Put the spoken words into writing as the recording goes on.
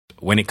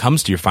when it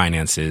comes to your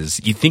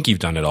finances, you think you've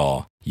done it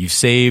all. You've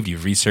saved,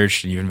 you've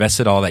researched, and you've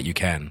invested all that you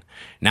can.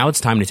 Now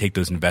it's time to take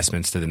those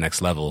investments to the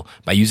next level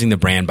by using the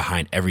brand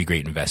behind every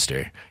great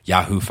investor,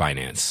 Yahoo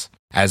Finance.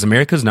 As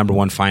America's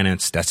 #1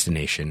 finance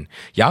destination,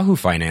 Yahoo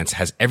Finance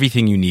has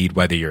everything you need,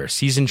 whether you're a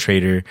seasoned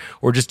trader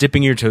or just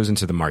dipping your toes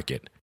into the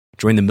market.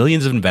 Join the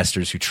millions of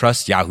investors who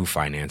trust Yahoo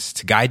Finance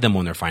to guide them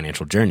on their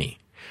financial journey.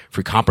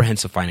 For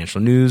comprehensive financial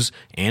news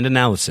and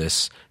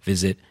analysis,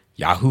 visit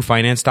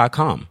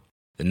yahoofinance.com,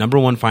 the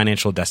 #1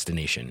 financial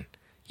destination,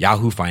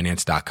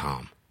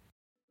 yahoofinance.com.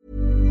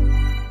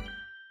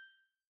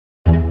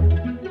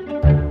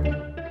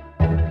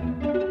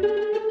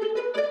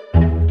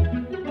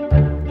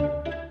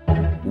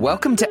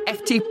 Welcome to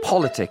FT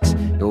Politics,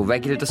 your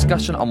regular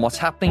discussion on what's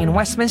happening in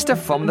Westminster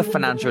from the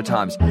Financial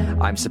Times.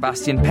 I'm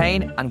Sebastian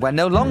Payne, and we're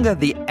no longer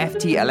the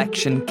FT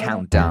election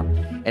countdown.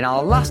 In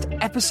our last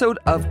episode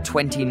of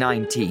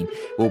 2019,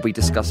 we'll be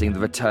discussing the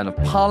return of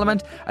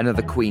Parliament,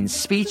 another Queen's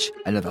speech,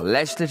 another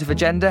legislative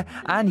agenda,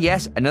 and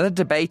yes, another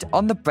debate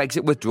on the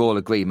Brexit withdrawal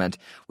agreement.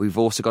 We've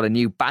also got a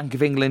new Bank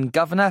of England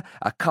governor,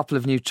 a couple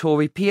of new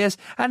Tory peers,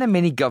 and a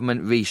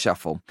mini-government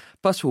reshuffle.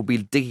 Plus, we'll be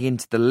digging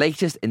into the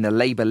latest in the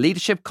Labour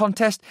leadership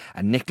contest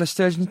and Nicola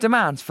Sturgeon's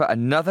demands for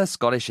another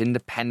Scottish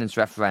independence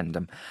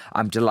referendum.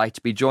 I'm delighted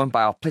to be joined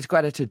by our political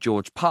editor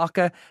George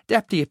Parker,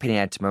 deputy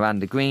opinion editor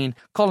Miranda Green,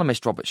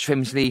 columnist Robert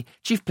Shrimsley,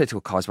 chief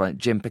political correspondent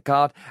Jim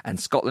Pickard,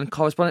 and Scotland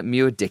correspondent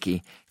Muir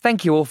Dickey.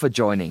 Thank you all for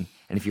joining.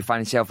 And if you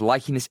find yourself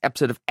liking this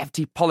episode of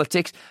FT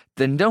Politics,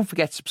 then don't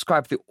forget to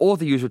subscribe through all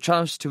the usual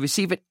channels to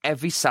receive it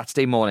every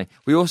Saturday morning.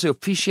 We also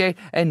appreciate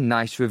a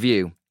nice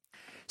review.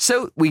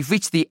 So we've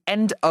reached the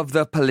end of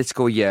the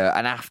political year,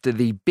 and after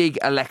the big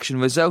election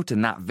result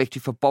and that victory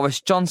for Boris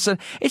Johnson,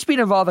 it's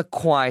been a rather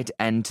quiet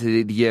end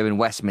to the year in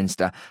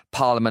Westminster.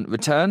 Parliament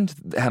returned.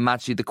 Her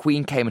Majesty the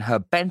Queen came in her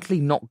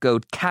Bentley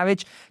not-gold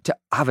carriage to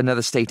have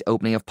another state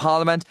opening of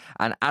Parliament,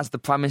 and as the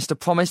Prime Minister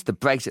promised, the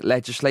Brexit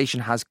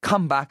legislation has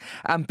come back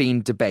and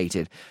been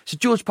debated. So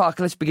George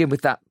Parker, let's begin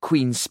with that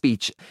Queen's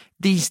speech.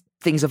 These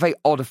things are very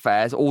odd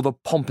affairs. All the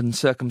pomp and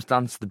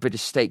circumstance of the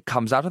British state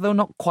comes out, although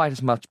not quite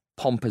as much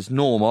pomp as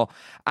normal,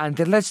 and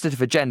the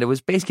legislative agenda was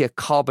basically a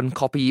carbon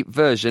copy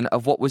version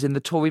of what was in the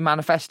Tory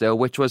manifesto,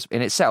 which was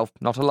in itself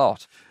not a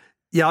lot.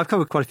 Yeah, I've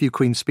covered quite a few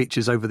Queen's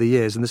speeches over the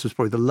years, and this was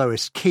probably the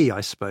lowest key,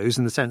 I suppose,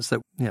 in the sense that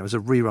it was a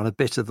rerun a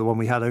bit of the one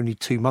we had only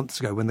 2 months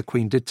ago when the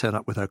Queen did turn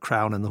up with her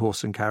crown and the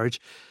horse and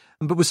carriage,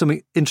 but with some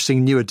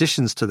interesting new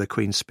additions to the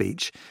Queen's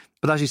speech.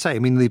 But as you say, I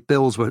mean, the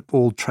bills were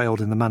all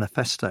trailed in the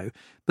manifesto.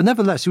 But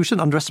nevertheless, we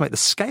shouldn't underestimate the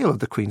scale of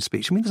the Queen's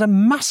speech. I mean, there's a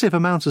massive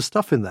amount of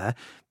stuff in there.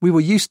 We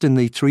were used in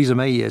the Theresa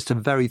May years to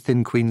very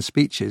thin Queen's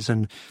speeches,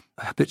 and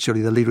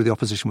habitually the leader of the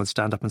opposition would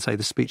stand up and say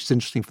the speech is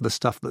interesting for the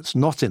stuff that's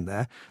not in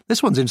there.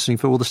 This one's interesting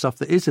for all the stuff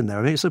that is in there.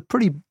 I mean, it's a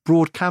pretty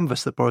broad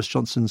canvas that Boris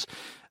Johnson's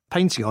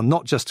painting on,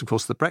 not just, of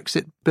course, the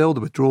Brexit bill, the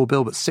withdrawal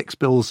bill, but 6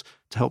 bills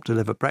to help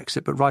deliver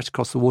Brexit, but right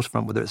across the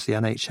waterfront, whether it's the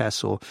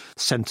NHS or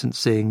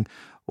sentencing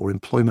or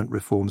employment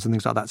reforms and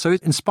things like that. So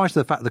in spite of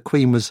the fact the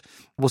Queen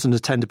wasn't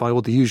attended by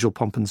all the usual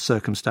pomp and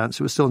circumstance,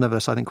 it was still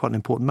nevertheless, I think, quite an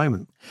important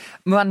moment.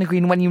 Miranda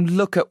Green, when you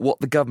look at what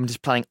the government is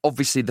planning,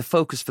 obviously the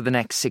focus for the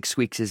next 6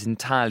 weeks is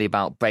entirely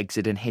about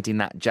Brexit and hitting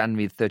that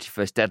January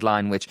 31st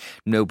deadline, which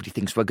nobody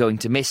thinks we're going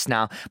to miss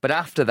now. But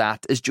after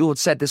that, as George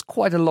said, there's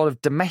quite a lot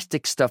of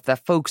domestic stuff they're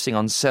focusing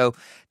on. So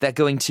they're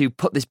going to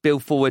put this bill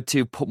forward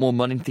to put more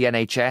money into the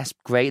NHS.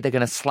 Great. They're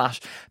going to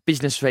slash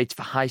business rates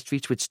for high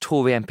streets, which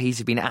Tory MPs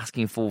have been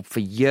asking for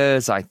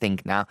years, I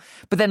think, now.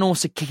 But then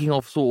also kicking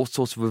off all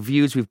sorts of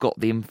reviews. We've got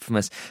the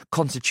infamous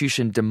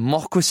Constitution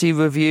Democracy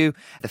Review.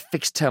 The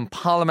Fixed Term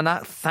Parliament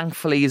Act,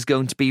 thankfully, is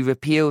going to be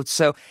repealed.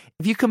 So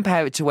if you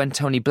compare it to when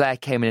Tony Blair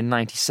came in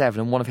 97,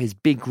 and one of his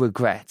big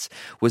regrets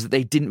was that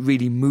they didn't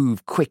really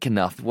move quick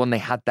enough when they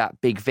had that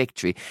big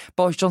victory,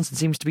 Boris Johnson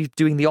seems to be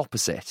doing the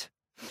opposite.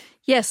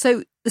 Yeah,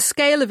 so the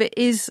scale of it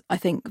is, I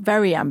think,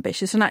 very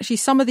ambitious. And actually,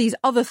 some of these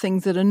other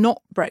things that are not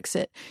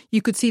Brexit,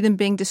 you could see them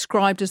being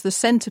described as the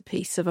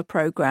centrepiece of a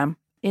programme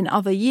in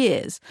other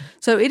years.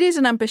 So it is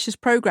an ambitious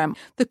programme.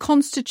 The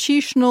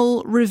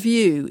constitutional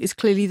review is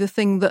clearly the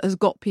thing that has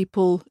got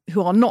people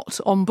who are not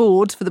on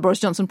board for the Boris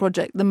Johnson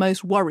project the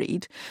most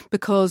worried,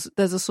 because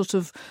there's a sort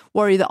of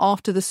worry that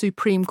after the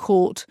Supreme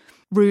Court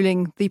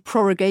ruling the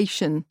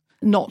prorogation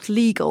not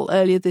legal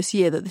earlier this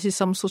year, that this is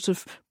some sort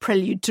of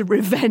prelude to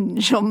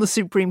revenge on the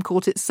Supreme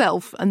Court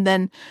itself, and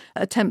then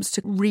attempts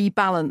to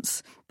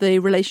rebalance the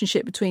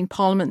relationship between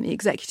Parliament, the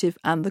executive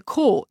and the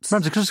courts.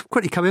 Ramsey, can I just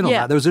quickly come in on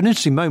that? There was an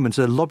interesting moment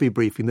at a lobby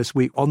briefing this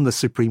week on the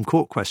Supreme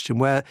Court question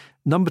where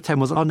Number 10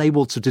 was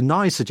unable to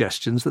deny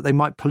suggestions that they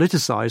might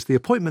politicise the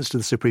appointments to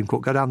the Supreme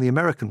Court, go down the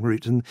American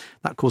route, and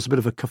that caused a bit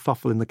of a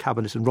kerfuffle in the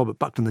Cabinet, and Robert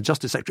Buckland, the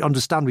Justice Secretary,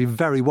 understandably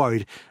very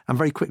worried, and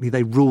very quickly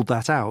they ruled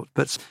that out.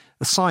 But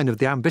a sign of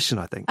the ambition,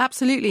 I think.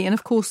 Absolutely. And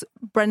of course,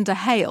 Brenda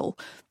Hale,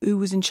 who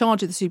was in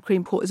charge of the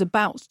Supreme Court, is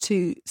about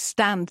to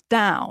stand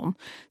down.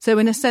 So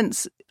in a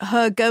sense,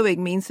 her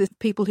going means that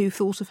people who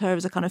thought of her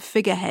as a kind of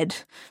figurehead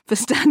for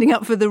standing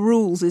up for the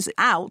rules is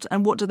out.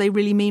 And what do they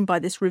really mean by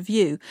this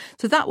review?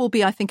 So that will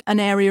be, I think, an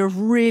area of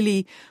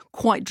really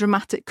quite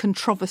dramatic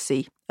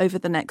controversy over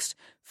the next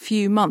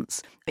few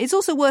months. It's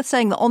also worth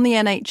saying that on the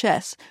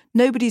NHS,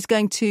 nobody's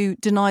going to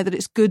deny that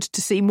it's good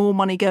to see more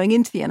money going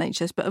into the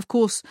NHS. But of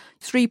course,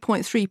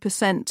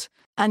 3.3%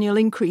 annual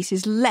increase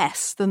is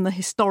less than the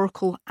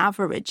historical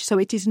average. So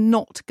it is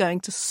not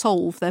going to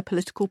solve their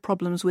political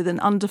problems with an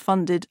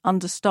underfunded,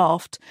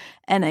 understaffed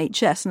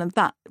NHS. And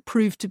that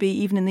proved to be,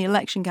 even in the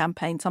election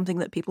campaign, something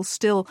that people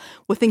still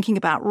were thinking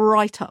about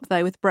right up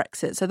there with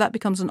Brexit. So that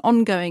becomes an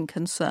ongoing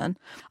concern.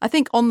 I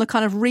think on the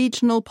kind of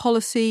regional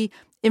policy,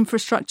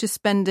 infrastructure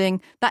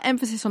spending, that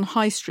emphasis on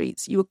high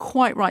streets, you were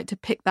quite right to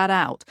pick that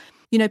out.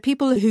 You know,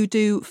 people who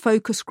do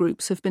focus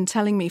groups have been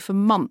telling me for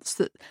months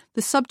that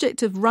the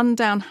subject of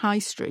rundown high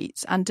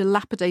streets and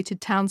dilapidated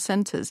town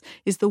centres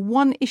is the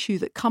one issue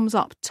that comes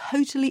up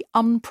totally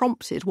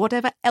unprompted,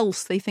 whatever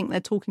else they think they're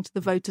talking to the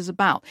voters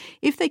about.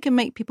 If they can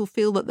make people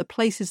feel that the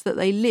places that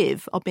they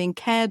live are being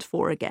cared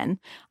for again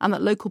and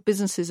that local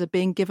businesses are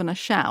being given a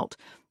shout,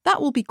 that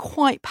will be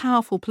quite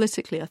powerful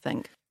politically, I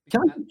think.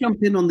 Can I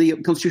jump in on the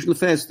constitutional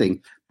affairs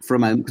thing for a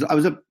moment? Because I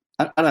was at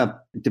a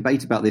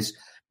debate about this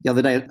the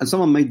other day, and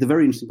someone made the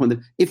very interesting point that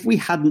if we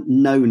hadn't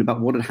known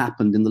about what had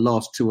happened in the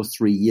last 2 or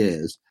 3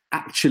 years,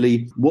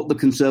 actually what the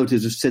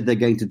Conservatives have said they're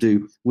going to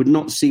do would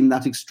not seem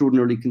that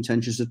extraordinarily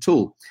contentious at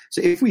all.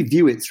 So if we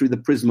view it through the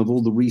prism of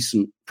all the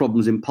recent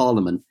problems in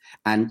Parliament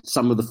and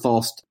some of the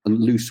fast and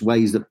loose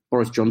ways that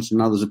Boris Johnson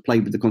and others have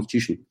played with the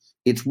Constitution,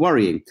 it's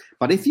worrying.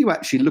 But if you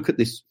actually look at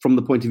this from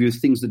the point of view of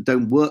things that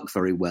don't work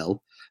very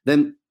well,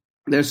 then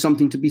there's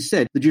something to be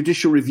said. The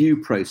judicial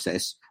review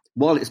process,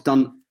 while it's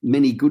done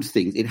many good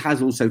things, it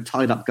has also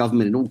tied up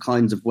government in all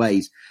kinds of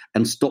ways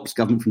and stops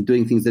government from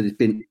doing things that it's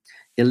been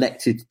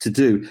elected to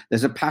do.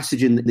 There's a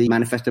passage in the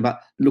manifesto about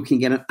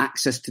looking at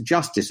access to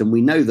justice, and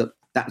we know that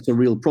that's a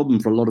real problem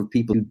for a lot of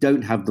people who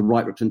don't have the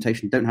right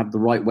representation, don't have the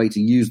right way to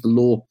use the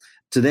law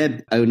to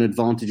their own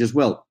advantage as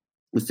well.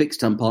 The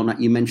fixed-term Parliament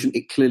you mentioned,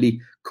 it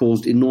clearly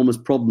caused enormous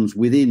problems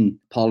within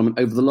Parliament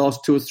over the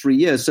last 2 or 3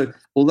 years. So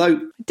although...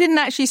 It didn't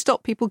actually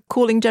stop people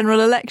calling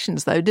general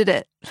elections, though, did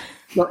it?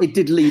 Well, it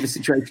did leave a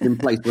situation in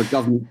place where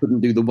government couldn't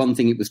do the one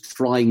thing it was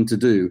trying to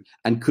do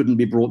and couldn't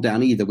be brought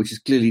down either, which is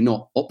clearly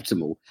not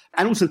optimal.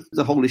 And also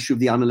the whole issue of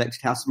the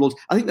unelected House of Lords.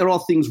 I think there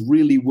are things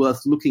really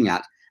worth looking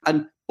at.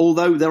 And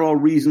although there are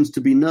reasons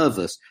to be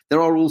nervous,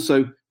 there are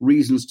also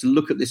reasons to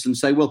look at this and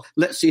say, well,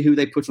 let's see who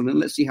they put on and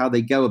let's see how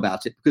they go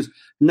about it, because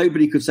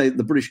nobody could say that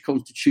the British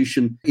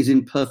Constitution is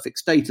in perfect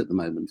state at the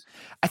moment.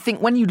 I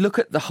think when you look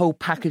at the whole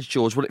package,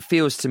 George, what it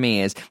feels to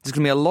me is there's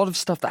going to be a lot of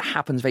stuff that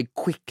happens very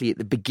quickly at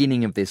the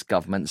beginning of this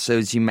government. So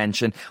as you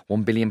mentioned,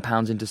 £1 billion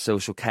into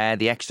social care,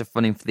 the extra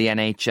funding for the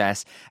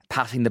NHS,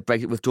 passing the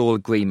Brexit withdrawal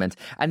agreement.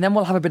 And then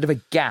we'll have a bit of a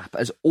gap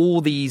as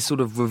all these sort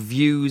of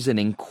reviews and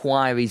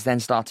inquiries then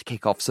start to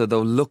kick off. So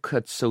they'll look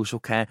at social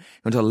care,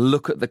 and they'll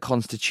look at the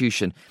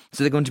Constitution.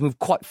 So they're going to move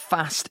quite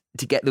fast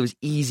to get those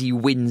easy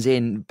wins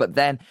in. But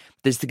then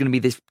there's going to be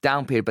this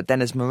down period. But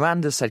then, as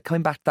Miranda said,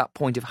 coming back to that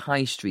point of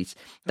high streets,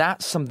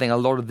 that's something a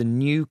lot of the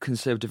new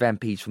Conservative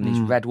MPs from these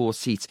red wall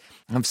seats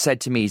have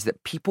said to me, is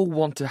that people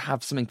want to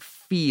have something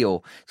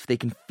feel, so they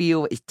can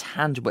feel is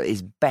tangible,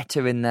 is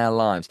better in their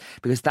lives.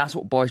 Because that's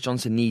what Boris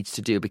Johnson needs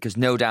to do. Because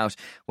no doubt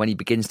when he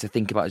begins to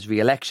think about his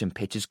re-election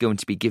pitch, it's going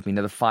to be give me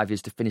another 5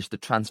 years to finish the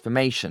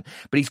transformation.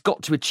 But he's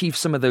got to achieve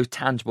some of those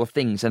tangible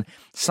things. And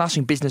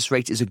slashing business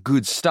rates is a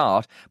good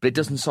start, but it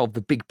doesn't solve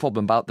the big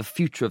problem about the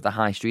future of the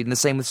high street, and the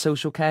same with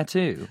social care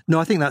too. No,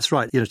 I think that's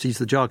right. You know, to use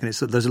the jargon, it's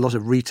that there's a lot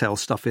of retail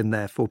stuff in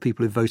there for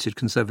people who voted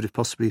Conservative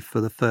possibly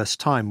for the first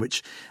time,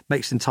 which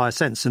makes entire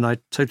sense. And I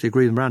totally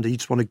agree with Miranda. You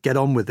just want to get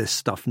on with this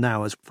stuff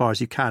now as far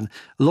as you can.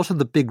 A lot of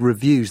the big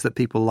reviews that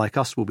people like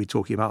us will be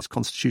talking about,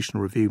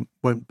 constitutional review,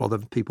 won't bother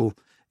people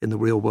in the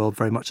real world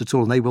very much at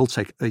all, and they will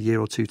take a year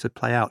or two to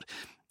play out.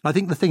 I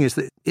think the thing is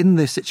that in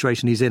this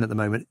situation he's in at the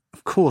moment,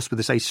 of course, with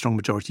this 80-strong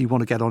majority, you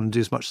want to get on and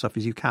do as much stuff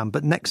as you can.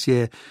 But next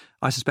year,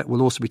 I suspect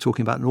we'll also be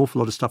talking about an awful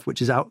lot of stuff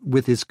which is out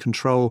with his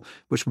control,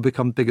 which will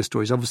become bigger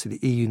stories. Obviously,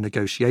 the EU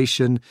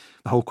negotiation,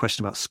 the whole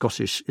question about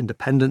Scottish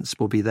independence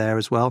will be there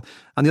as well.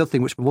 And the other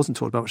thing which wasn't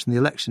talked about much in the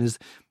election is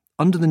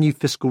under the new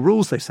fiscal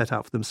rules they set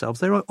out for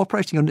themselves, they're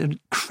operating on an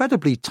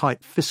incredibly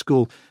tight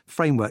fiscal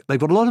framework. They've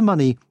got a lot of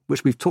money,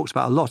 which we've talked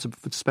about a lot, to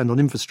spend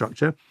on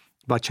infrastructure,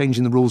 by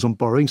changing the rules on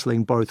borrowing, so they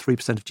can borrow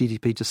 3% of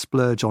GDP to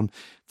splurge on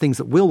things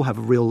that will have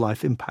a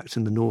real-life impact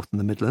in the North and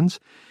the Midlands.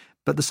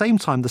 But at the same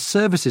time, the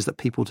services that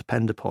people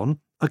depend upon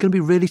are going to be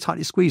really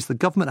tightly squeezed. The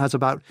government has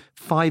about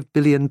 £5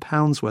 billion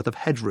worth of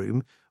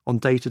headroom on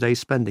day-to-day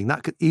spending.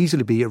 That could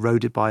easily be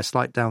eroded by a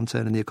slight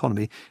downturn in the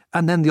economy.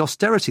 And then the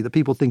austerity that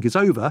people think is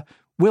over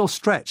will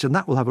stretch, and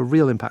that will have a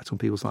real impact on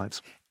people's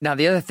lives. Now,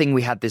 the other thing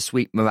we had this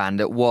week,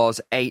 Miranda, was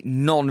a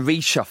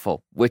non-reshuffle,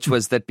 which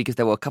was that because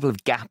there were a couple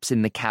of gaps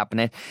in the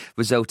cabinet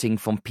resulting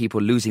from people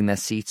losing their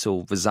seats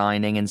or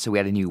resigning. And so we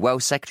had a new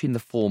Welsh secretary in the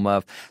form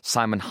of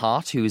Simon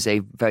Hart, who is a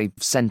very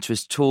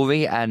centrist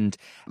Tory and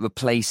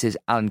replaces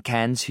Alan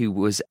Cairns, who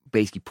was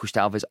basically pushed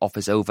out of his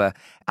office over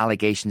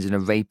allegations in a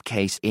rape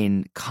case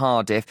in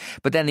Cardiff.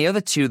 But then the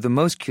other two, the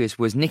most curious,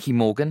 was Nicky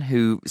Morgan,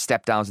 who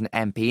stepped down as an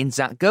MP, and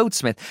Zac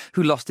Goldsmith,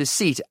 who lost his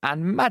seat.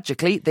 And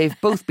magically, they've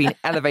both been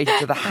elevated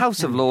to the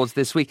House of Lords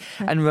this week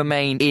and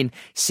remain in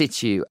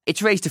situ.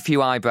 It's raised a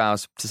few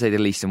eyebrows, to say the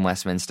least, in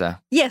Westminster.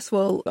 Yes,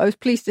 well, I was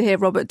pleased to hear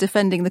Robert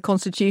defending the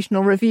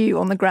constitutional review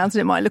on the grounds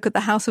that it might look at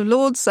the House of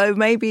Lords. So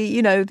maybe,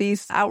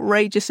 these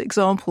outrageous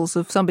examples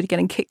of somebody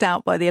getting kicked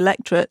out by the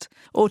electorate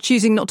or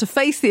choosing not to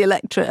face the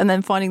electorate and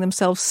then finding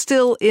themselves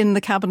still in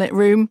the cabinet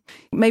room.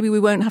 Maybe we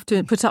won't have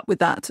to put up with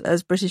that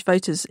as British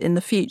voters in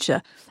the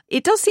future.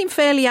 It does seem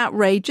fairly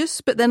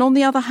outrageous, but then on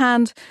the other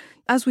hand,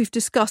 as we've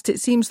discussed, it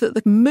seems that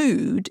the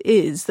mood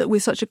is that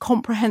with such a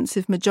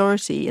comprehensive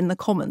majority in the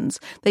Commons,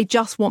 they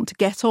just want to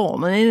get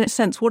on. And in a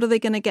sense, what are they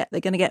going to get?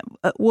 They're going to get,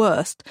 at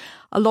worst,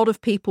 a lot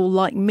of people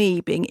like me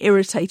being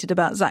irritated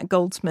about Zac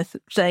Goldsmith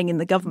staying in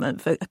the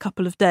government for a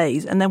couple of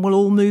days, and then we'll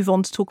all move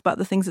on to talk about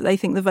the things that they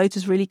think the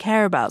voters really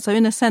care about. So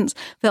in a sense,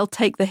 they'll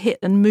take the hit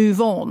and move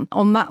on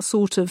that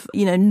sort of,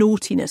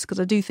 naughtiness, because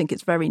I do think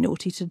it's very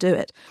naughty to do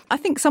it. I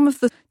think some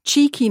of the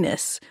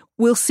cheekiness,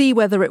 we'll see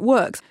whether it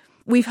works.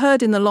 We've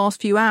heard in the last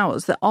few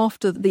hours that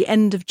after the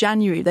end of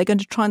January, they're going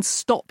to try and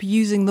stop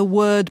using the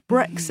word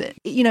Brexit.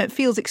 It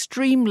feels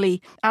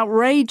extremely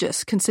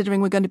outrageous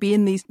considering we're going to be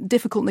in these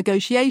difficult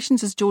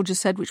negotiations, as George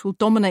has said, which will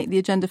dominate the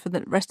agenda for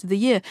the rest of the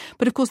year.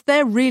 But of course,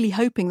 they're really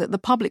hoping that the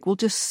public will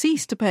just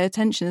cease to pay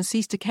attention and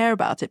cease to care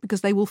about it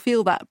because they will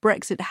feel that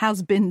Brexit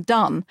has been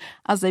done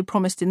as they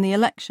promised in the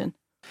election.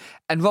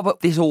 And Robert,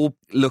 this all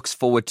looks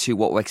forward to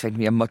what we're expecting to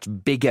be a much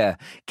bigger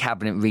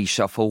cabinet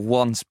reshuffle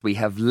once we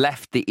have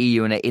left the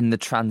EU and are in the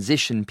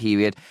transition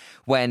period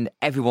when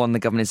everyone in the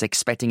government is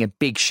expecting a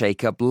big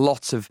shake-up,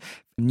 lots of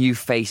new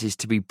faces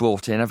to be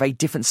brought in, a very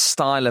different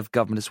style of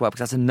government as well,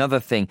 because that's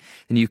another thing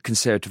the new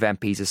Conservative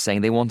MPs are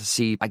saying. They want to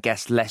see, I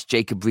guess, less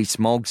Jacob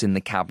Rees-Mogg in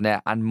the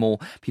cabinet and more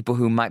people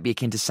who might be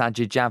akin to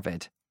Sajid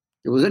Javid.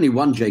 There was only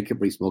one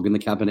Jacob Rees-Mogg in the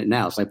cabinet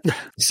now,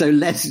 so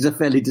less is a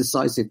fairly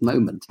decisive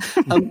moment.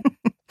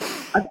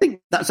 I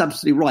think that's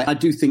absolutely right. I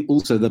do think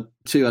also the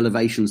two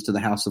elevations to the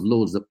House of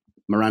Lords that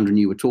Miranda and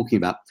you were talking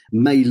about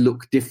may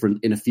look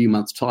different in a few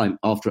months' time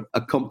after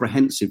a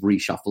comprehensive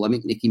reshuffle. I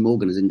think Nicky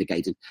Morgan has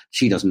indicated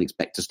she doesn't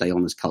expect to stay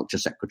on as Culture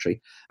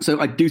Secretary.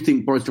 So I do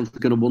think Boris Johnson is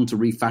going to want to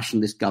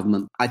refashion this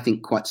government, I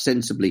think quite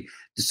sensibly,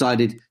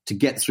 decided to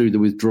get through the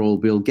withdrawal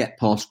bill, get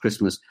past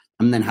Christmas,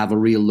 and then have a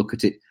real look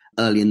at it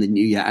early in the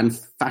new year and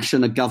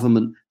fashion a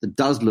government that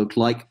does look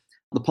like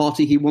the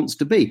party he wants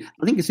to be.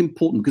 I think it's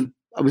important because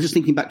I was just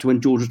thinking back to when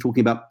George was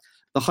talking about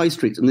the high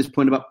streets and this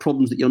point about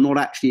problems that you're not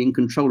actually in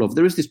control of.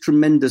 There is this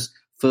tremendous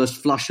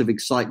first flush of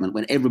excitement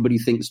when everybody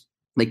thinks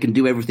they can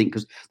do everything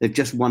because they've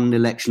just won an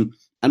election,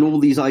 and all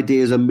these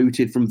ideas are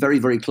mooted from very,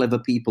 very clever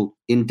people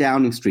in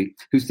Downing Street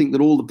who think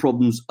that all the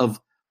problems of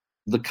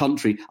the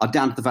country are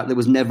down to the fact there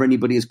was never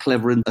anybody as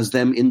clever as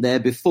them in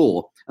there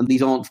before. And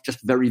these aren't just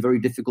very, very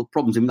difficult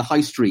problems. I mean, the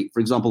high street, for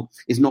example,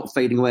 is not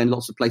fading away in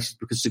lots of places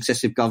because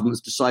successive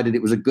governments decided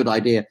it was a good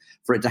idea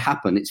for it to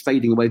happen. It's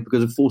fading away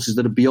because of forces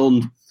that are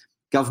beyond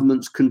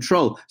government's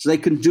control. So they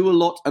can do a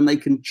lot and they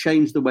can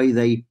change the way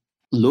they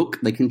look.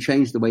 They can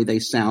change the way they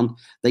sound.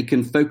 They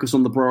can focus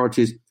on the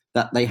priorities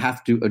that they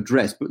have to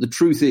address. But the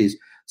truth is,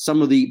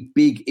 some of the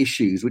big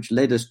issues which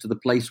led us to the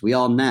place we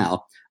are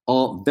now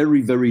are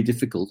very, very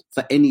difficult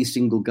for any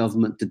single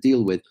government to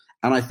deal with.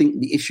 And I think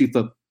the issue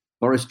for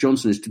Boris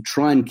Johnson is to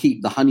try and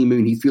keep the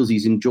honeymoon he feels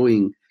he's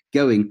enjoying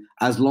going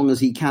as long as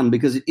he can,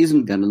 because it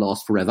isn't going to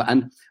last forever.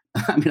 And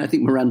I mean, I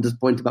think Miranda's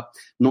point about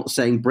not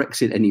saying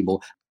Brexit anymore,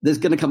 there's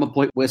going to come a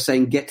point where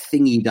saying get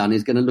thingy done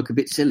is going to look a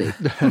bit silly.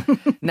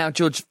 Now,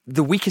 George,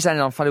 the week is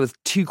ending on Friday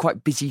with two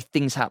quite busy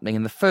things happening.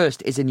 And the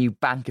first is a new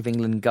Bank of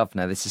England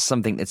governor. This is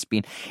something that's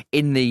been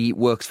in the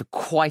works for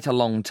quite a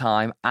long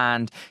time.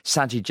 And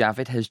Sajid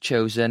Javid has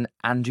chosen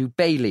Andrew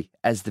Bailey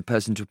as the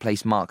person to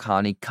replace Mark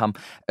Carney come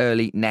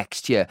early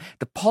next year.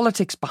 The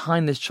politics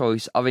behind this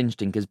choice are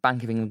interesting because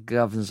Bank of England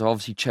governors are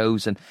obviously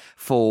chosen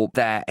for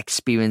their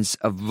experience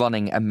of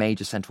running a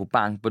major central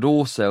bank, but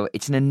also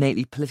it's an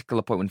innately political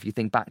appointment. If you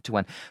think back to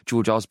when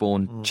George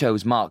Osborne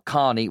chose Mark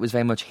Carney, it was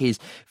very much his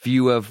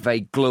view of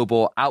very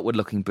global,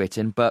 outward-looking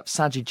Britain, but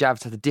Sajid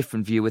Javid had a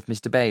different view with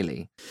Mr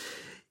Bailey.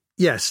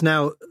 Yes,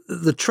 now,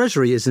 the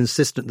Treasury is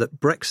insistent that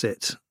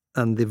Brexit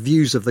and the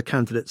views of the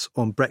candidates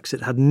on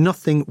Brexit had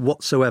nothing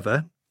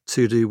whatsoever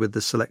to do with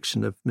the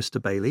selection of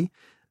Mr Bailey.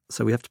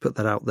 So we have to put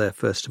that out there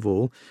first of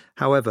all.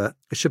 However,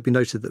 it should be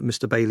noted that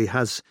Mr Bailey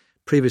has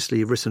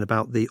previously written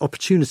about the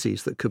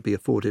opportunities that could be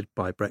afforded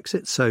by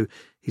Brexit. So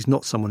he's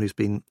not someone who's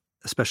been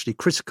especially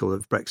critical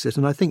of Brexit.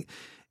 And I think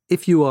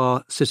if you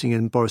are sitting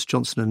in Boris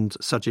Johnson and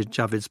Sajid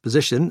Javid's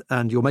position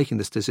and you're making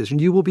this decision,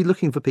 you will be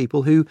looking for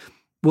people who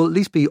will at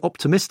least be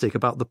optimistic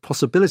about the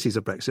possibilities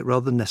of Brexit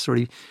rather than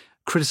necessarily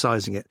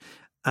criticising it,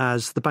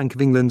 as the Bank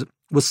of England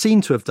was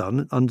seen to have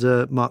done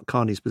under Mark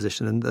Carney's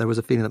position. And there was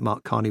a feeling that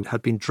Mark Carney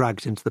had been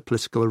dragged into the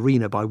political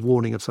arena by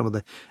warning of some of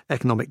the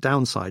economic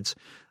downsides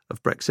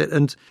of Brexit.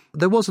 And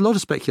there was a lot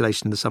of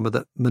speculation in the summer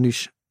that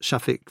Manoush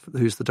Shafik,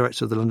 who's the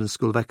director of the London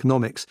School of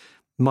Economics,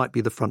 might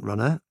be the front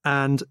runner.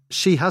 And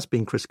she has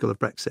been critical of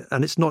Brexit.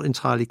 And it's not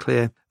entirely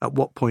clear at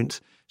what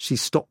point she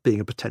stopped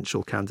being a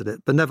potential candidate.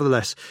 But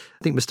nevertheless,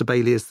 I think Mr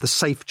Bailey is the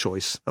safe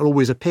choice. It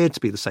always appeared to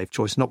be the safe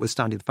choice,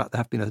 notwithstanding the fact there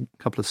have been a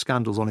couple of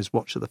scandals on his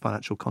watch at the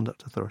Financial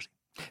Conduct Authority.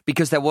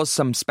 Because there was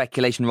some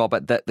speculation,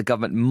 Robert, that the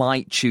government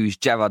might choose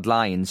Gerard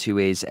Lyons, who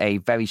is a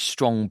very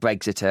strong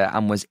Brexiter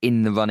and was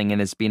in the running and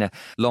has been a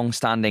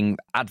long-standing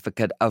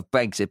advocate of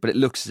Brexit. But it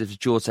looks as if, as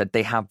George said,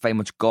 they have very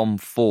much gone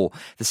for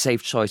the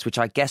safe choice, which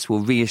I guess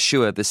will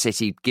reassure the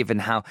city, given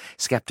how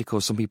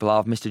sceptical some people are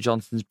of Mr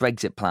Johnson's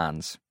Brexit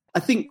plans. I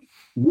think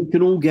we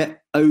can all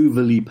get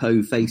overly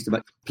po-faced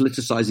about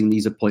politicising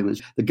these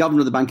appointments. The governor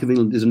of the Bank of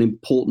England is an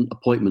important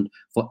appointment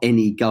for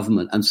any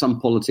government, and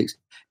some politics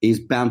is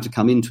bound to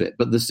come into it.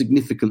 But the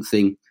significant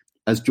thing,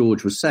 as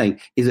George was saying,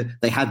 is that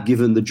they have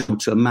given the job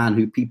to a man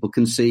who people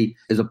can see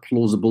is a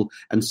plausible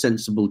and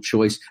sensible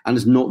choice and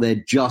is not there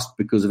just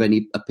because of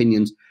any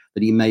opinions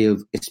that he may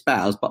have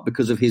espoused, but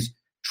because of his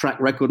track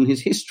record and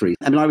his history.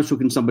 I mean, I was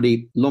talking to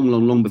somebody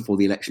long before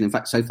the election. In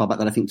fact, so far back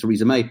that I think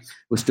Theresa May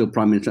was still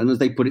Prime Minister. And as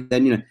they put it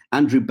then,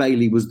 Andrew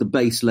Bailey was the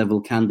base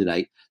level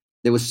candidate.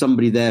 There was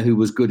somebody there who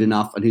was good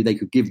enough and who they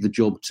could give the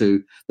job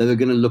to. They were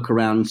going to look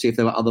around and see if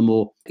there were other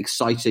more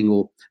exciting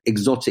or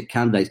exotic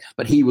candidates.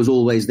 But he was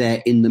always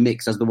there in the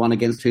mix as the one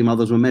against whom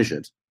others were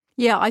measured.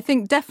 Yeah, I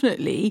think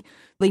definitely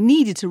they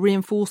needed to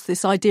reinforce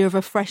this idea of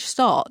a fresh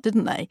start,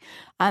 didn't they?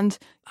 And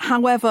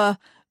however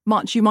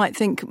much you might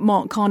think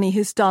Mark Carney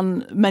has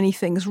done many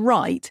things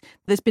right,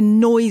 there's been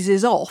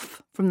noises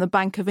off from the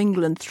Bank of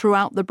England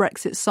throughout the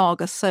Brexit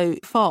saga so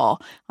far,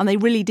 and they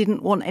really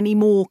didn't want any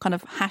more kind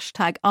of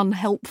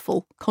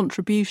 #unhelpful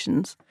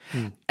contributions.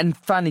 And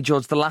finally,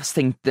 George, the last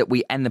thing that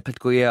we end the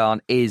political year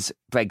on is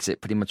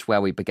Brexit, pretty much where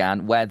we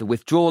began, where the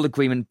withdrawal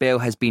agreement bill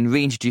has been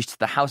reintroduced to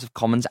the House of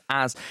Commons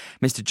as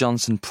Mr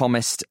Johnson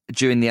promised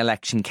during the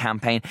election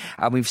campaign.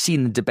 And we've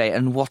seen the debate,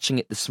 and watching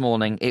it this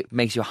morning, it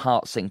makes your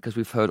heart sink because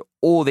we've heard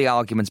all the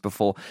arguments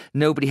before.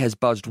 Nobody has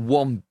budged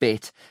one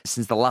bit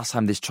since the last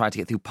time this tried to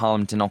get through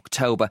Parliament in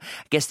October.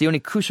 I guess the only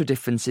crucial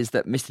difference is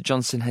that Mr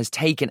Johnson has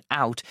taken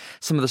out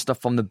some of the stuff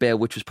from the bill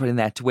which was put in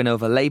there to win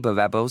over Labour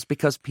rebels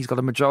because he's got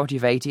a majority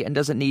of 80 and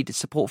doesn't need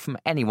support from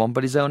anyone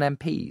but his own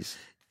MPs.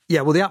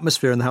 Yeah, well, the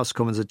atmosphere in the House of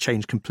Commons had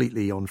changed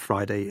completely on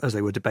Friday as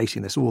they were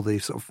debating this. All the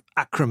sort of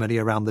acrimony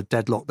around the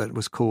deadlock that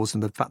was caused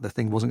and the fact the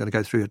thing wasn't going to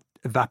go through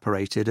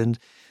evaporated. And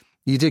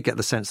you did get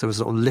the sense there was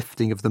a sort of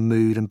lifting of the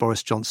mood, and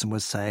Boris Johnson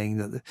was saying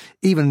that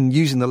even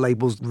using the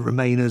labels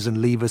Remainers and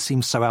Leavers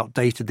seems so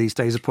outdated these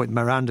days. A point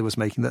Miranda was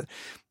making that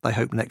they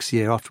hope next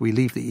year, after we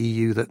leave the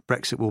EU, that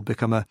Brexit will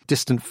become a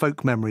distant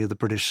folk memory of the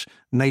British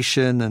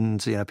nation,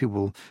 and people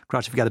will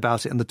gradually forget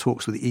about it, and the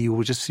talks with the EU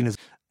will just seen as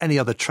any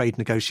other trade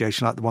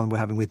negotiation like the one we're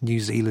having with New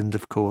Zealand,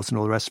 of course, and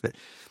all the rest of it.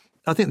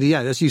 I think,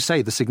 as you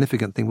say, the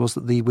significant thing was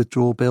that the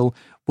withdrawal bill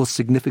was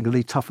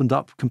significantly toughened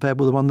up compared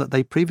with the one that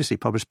they previously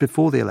published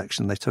before the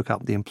election. They took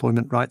out the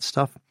employment rights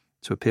stuff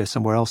to appear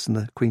somewhere else in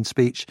the Queen's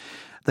speech.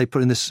 They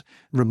put in this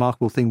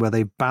remarkable thing where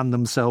they banned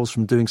themselves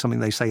from doing something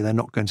they say they're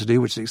not going to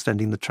do, which is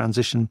extending the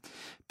transition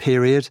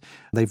period.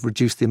 They've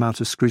reduced the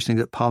amount of scrutiny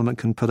that Parliament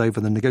can put over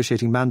the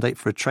negotiating mandate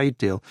for a trade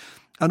deal.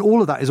 And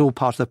all of that is all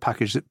part of the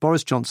package that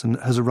Boris Johnson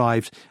has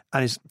arrived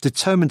and is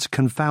determined to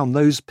confound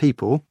those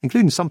people,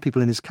 including some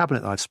people in his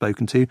cabinet that I've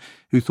spoken to,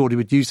 who thought he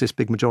would use this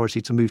big majority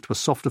to move to a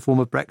softer form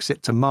of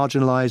Brexit, to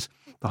marginalise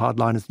the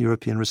hardliners in the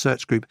European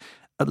Research Group.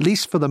 At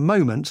least for the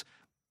moment,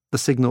 the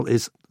signal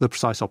is the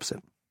precise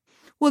opposite.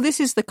 Well,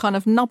 this is the kind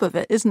of nub of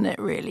it, isn't it,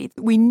 really?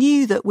 We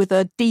knew that with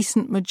a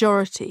decent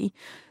majority,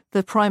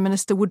 the Prime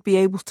Minister would be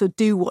able to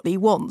do what he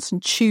wants and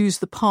choose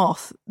the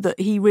path that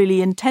he really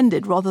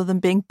intended rather than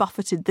being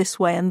buffeted this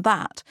way and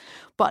that.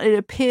 But it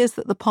appears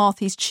that the path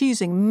he's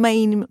choosing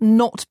may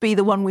not be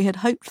the one we had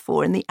hoped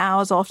for in the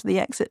hours after the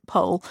exit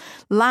poll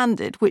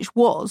landed, which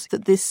was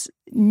that this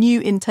new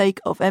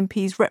intake of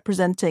MPs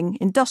representing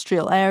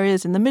industrial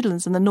areas in the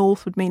Midlands and the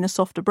North would mean a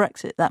softer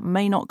Brexit. That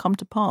may not come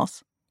to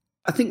pass.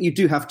 I think you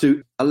do have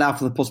to allow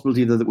for the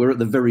possibility that we're at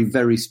the very,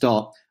 very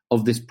start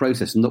of this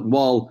process, and that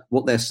while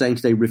what they're saying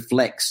today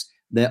reflects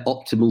their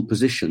optimal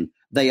position,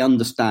 they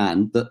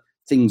understand that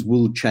things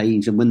will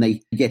change, and when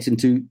they get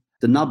into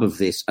the nub of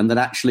this, and that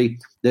actually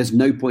there's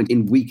no point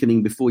in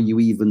weakening before you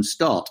even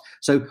start.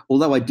 So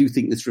although I do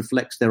think this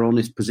reflects their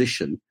honest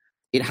position,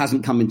 it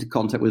hasn't come into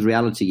contact with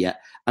reality yet,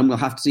 and we'll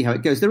have to see how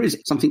it goes. There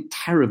is something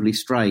terribly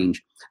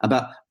strange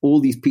about all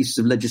these pieces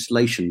of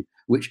legislation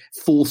which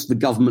force the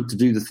government to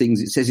do the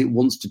things it says it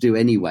wants to do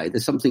anyway.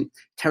 There's something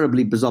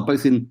terribly bizarre,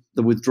 both in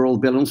the withdrawal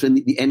bill and also in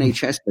the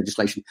NHS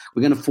legislation.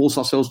 We're going to force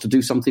ourselves to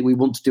do something we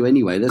want to do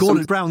anyway.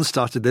 Gordon Brown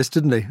started this,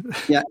 didn't he?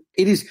 Yeah,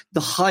 it is the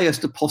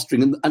highest of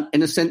posturing. And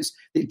in a sense,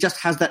 it just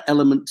has that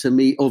element to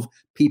me of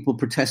people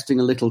protesting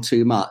a little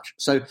too much.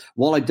 So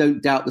while I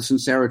don't doubt the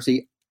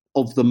sincerity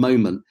of the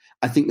moment,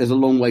 I think there's a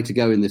long way to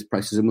go in this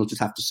process, and we'll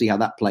just have to see how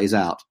that plays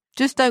out.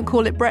 Just don't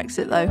call it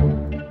Brexit, though.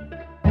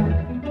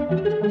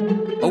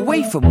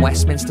 Away from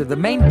Westminster, the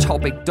main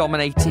topic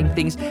dominating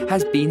things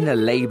has been the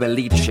Labour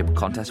leadership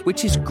contest,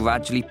 which is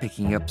gradually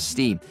picking up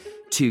steam.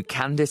 2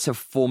 candidates have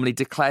formally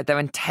declared their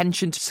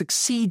intention to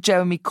succeed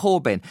Jeremy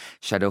Corbyn,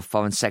 Shadow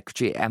Foreign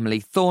Secretary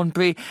Emily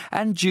Thornberry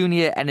and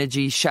Junior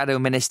Energy Shadow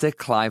Minister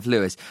Clive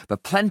Lewis.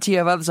 But plenty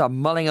of others are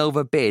mulling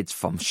over bids,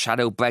 from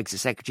Shadow Brexit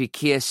Secretary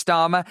Keir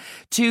Starmer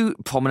to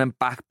prominent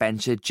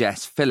backbencher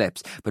Jess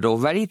Phillips. But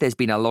already there's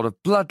been a lot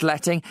of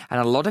bloodletting and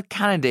a lot of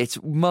candidates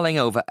mulling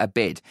over a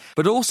bid.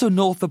 But also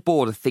north of the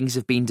border, things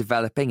have been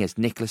developing as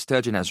Nicola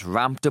Sturgeon has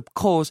ramped up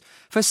calls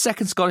for a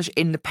second Scottish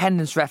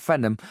independence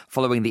referendum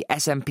following the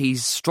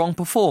SNP's strong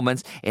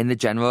performance in the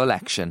general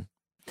election.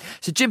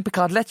 So Jim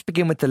Pickard, let's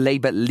begin with the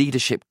Labour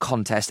leadership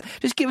contest.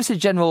 Just give us a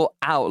general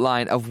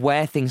outline of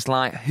where things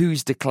lie,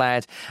 who's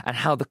declared and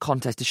how the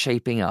contest is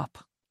shaping up.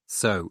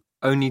 So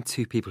only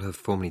 2 people have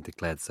formally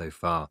declared so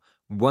far.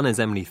 One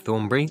is Emily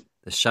Thornberry,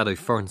 the Shadow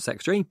Foreign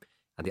Secretary,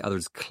 and the other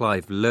is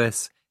Clive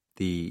Lewis,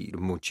 the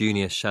more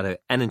junior Shadow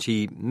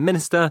Energy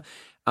Minister,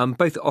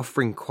 both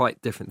offering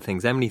quite different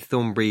things. Emily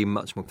Thornberry,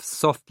 much more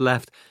soft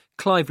left.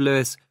 Clive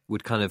Lewis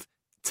would kind of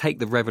take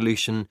the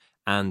revolution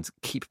and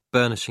keep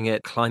burnishing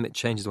it. Climate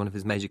change is one of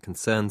his major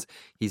concerns.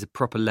 He's a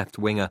proper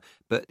left-winger,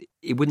 but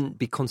it wouldn't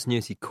be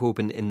continuity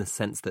Corbyn in the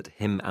sense that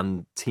him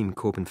and Team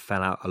Corbyn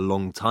fell out a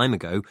long time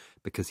ago,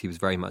 because he was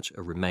very much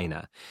a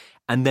Remainer.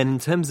 And then in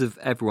terms of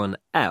everyone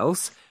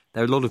else,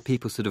 there are a lot of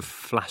people sort of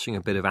flashing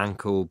a bit of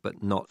ankle,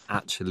 but not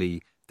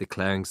actually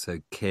declaring. So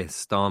Keir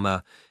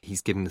Starmer,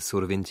 he's giving the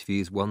sort of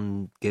interviews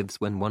one gives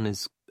when one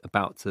is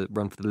about to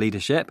run for the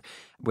leadership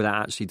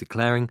without actually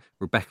declaring.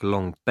 Rebecca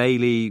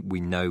Long-Bailey,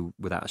 we know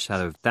without a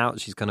shadow of doubt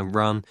she's going to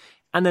run.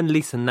 And then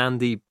Lisa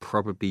Nandy,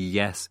 probably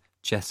yes.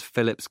 Jess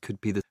Phillips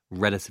could be the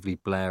relatively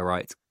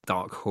Blairite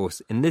dark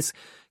horse in this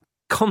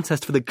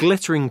contest for the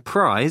glittering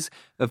prize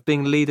of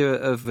being leader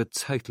of a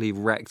totally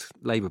wrecked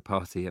Labour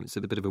Party. It's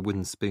a bit of a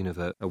wooden spoon of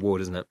an award,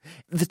 isn't it?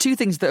 The 2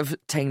 things that have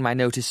taken my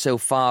notice so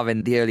far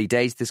in the early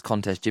days of this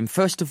contest, Jim,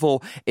 first of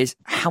all, is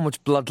how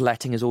much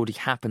bloodletting has already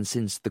happened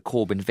since the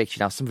Corbyn victory.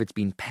 Now, some of it's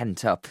been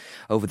pent up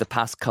over the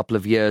past couple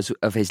of years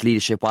of his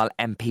leadership, while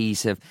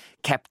MPs have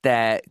kept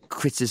their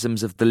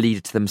criticisms of the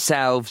leader to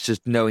themselves,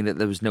 just knowing that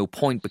there was no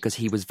point because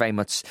he was very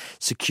much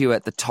secure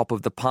at the top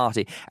of the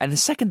party. And the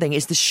second thing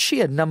is the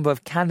sheer number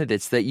of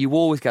candidates that you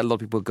always get a lot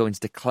of people going to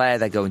declare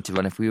they're going to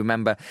run. If we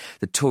remember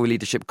the Tory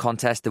leadership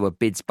contest, there were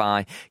bids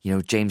by,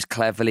 James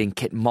Cleverly and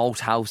Kit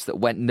Malthouse that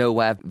went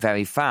nowhere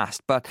very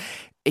fast. But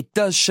it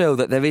does show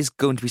that there is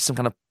going to be some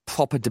kind of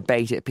proper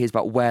debate, it appears,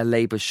 about where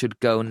Labour should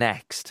go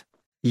next.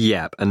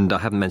 Yeah, and I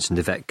haven't mentioned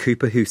Yvette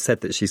Cooper, who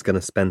said that she's going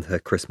to spend her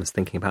Christmas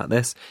thinking about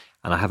this.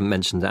 And I haven't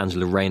mentioned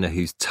Angela Rayner,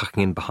 who's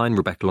tucking in behind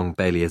Rebecca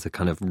Long-Bailey as a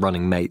kind of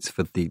running mate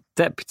for the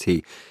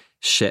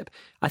deputyship.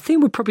 I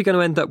think we're probably going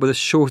to end up with a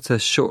shorter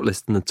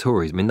shortlist than the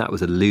Tories. I mean, that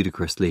was a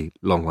ludicrously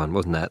long one,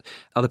 wasn't it?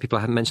 Other people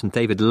I haven't mentioned,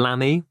 David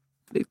Lammy.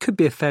 It could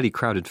be a fairly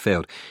crowded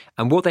field.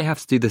 And what they have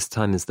to do this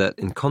time is that,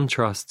 in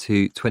contrast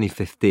to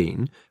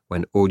 2015,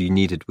 when all you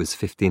needed was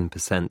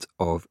 15%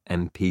 of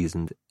MPs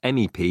and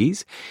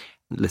MEPs,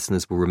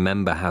 listeners will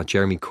remember how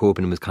Jeremy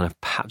Corbyn was kind of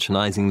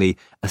patronisingly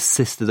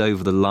assisted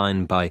over the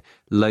line by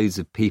loads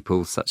of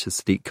people such as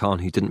Sadiq Khan,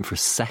 who didn't for a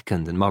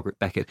second, and Margaret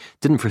Beckett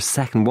didn't for a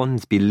second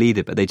want to be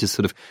leader, but they just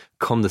sort of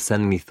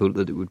condescendingly thought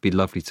that it would be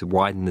lovely to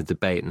widen the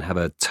debate and have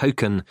a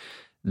token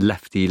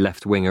lefty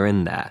left-winger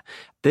in there.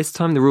 This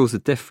time the rules are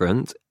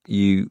different.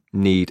 You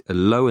need a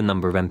lower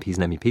number of MPs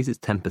and MEPs. It's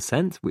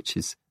 10%, which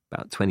is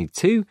about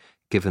 22,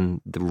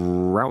 given the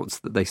routs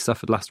that they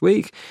suffered last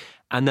week.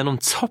 And then on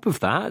top of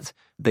that,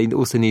 they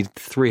also need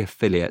 3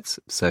 affiliates.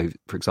 So,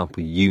 for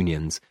example,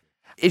 unions.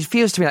 It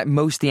feels to me like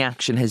most of the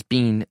action has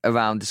been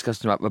around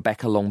discussing about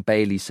Rebecca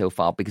Long-Bailey so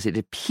far, because it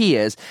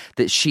appears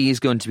that she is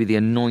going to be the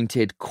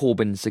anointed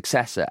Corbyn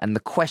successor. And the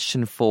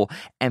question for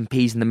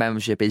MPs and the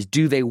membership is,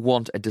 do they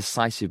want a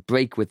decisive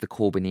break with the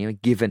Corbyn era,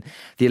 given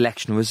the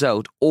election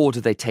result, or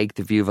do they take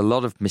the view of a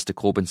lot of Mr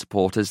Corbyn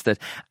supporters that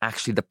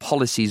actually the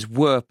policies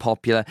were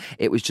popular,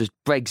 it was just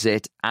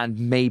Brexit and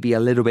maybe a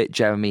little bit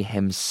Jeremy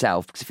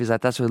himself? Because it feels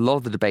like that's where a lot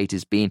of the debate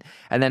has been.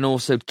 And then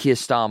also Keir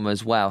Starmer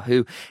as well,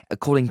 who,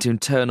 according to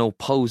internal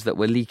polls that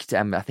were leaked,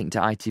 I think, to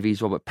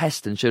ITV's Robert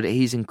Peston, showed that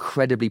he's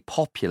incredibly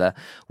popular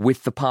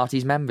with the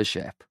party's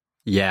membership.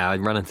 Yeah, I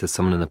ran into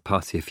someone in the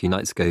party a few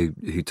nights ago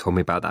who told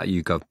me about that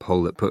YouGov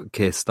poll that put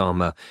Keir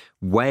Starmer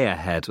way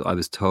ahead, I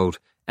was told,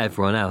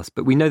 everyone else.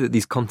 But we know that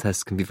these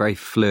contests can be very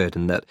fluid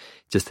and that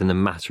just in a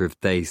matter of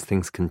days,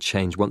 things can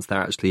change. Once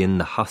they're actually in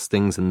the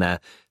hustings and they're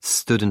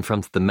stood in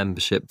front of the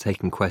membership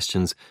taking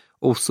questions,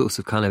 all sorts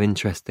of kind of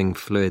interesting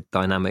fluid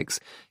dynamics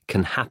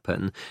can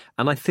happen.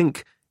 And I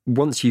think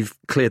once you've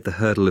cleared the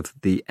hurdle of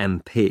the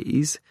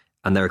MPs,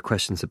 and there are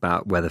questions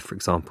about whether, for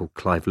example,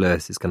 Clive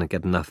Lewis is going to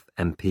get enough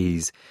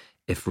MPs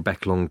if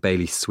Rebecca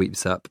Long-Bailey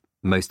sweeps up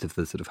most of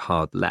the sort of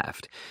hard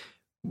left,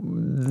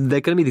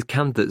 they're going to be these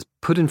candidates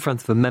put in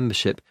front of a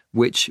membership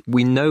which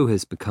we know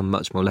has become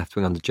much more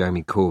left-wing under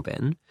Jeremy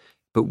Corbyn,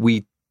 but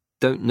we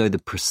don't know the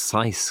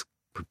precise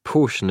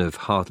proportion of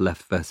hard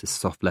left versus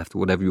soft left, or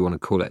whatever you want to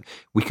call it.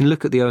 We can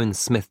look at the Owen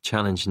Smith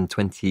challenge in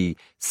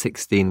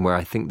 2016, where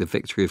I think the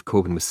victory of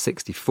Corbyn was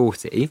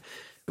 60-40.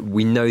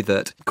 We know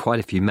that quite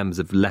a few members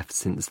have left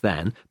since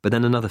then, but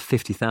then another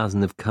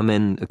 50,000 have come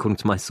in, according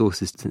to my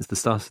sources, since the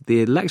start of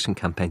the election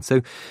campaign.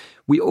 So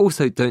we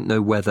also don't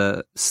know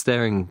whether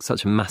staring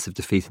such a massive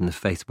defeat in the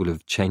face will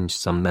have changed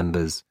some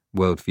members'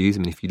 worldviews. I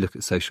mean, if you look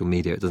at social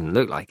media, it doesn't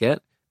look like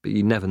it, but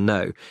you never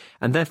know.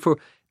 And therefore,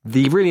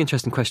 the really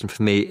interesting question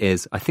for me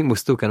is, I think we're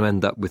still going to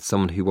end up with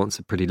someone who wants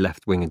a pretty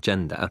left-wing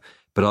agenda,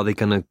 but are they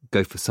going to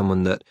go for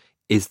someone that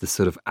is the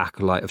sort of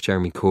acolyte of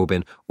Jeremy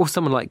Corbyn, or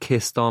someone like Keir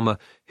Starmer,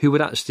 who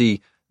would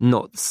actually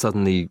not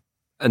suddenly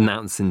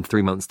announce in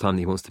 3 months' time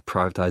that he wants to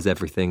privatise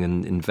everything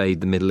and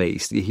invade the Middle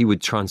East? He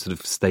would try and sort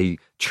of stay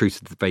true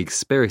to the vague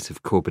spirit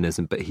of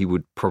Corbynism, but he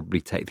would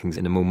probably take things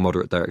in a more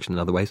moderate direction in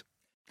other ways.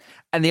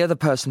 And the other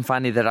person,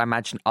 finally, that I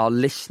imagine our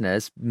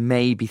listeners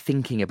may be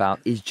thinking about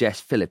is Jess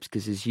Phillips,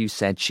 because as you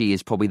said, she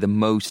is probably the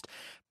most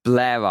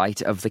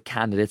Blairite of the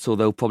candidates,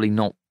 although probably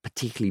not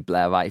particularly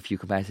Blairite if you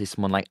compare to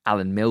someone like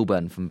Alan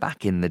Milburn from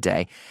back in the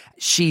day.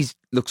 She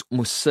looks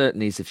almost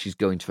certainly as if she's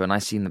going to, and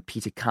I've seen that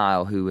Peter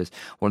Kyle, who was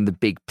one of the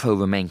big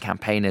pro-Remain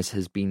campaigners,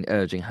 has been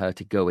urging her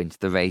to go into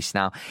the race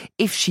now.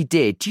 If she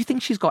did, do you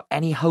think she's got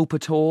any hope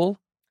at all?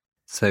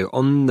 So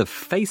on the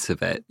face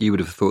of it, you would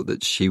have thought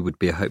that she would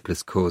be a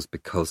hopeless cause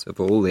because of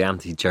all the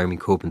anti-Jeremy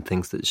Corbyn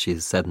things that she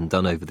has said and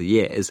done over the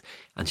years,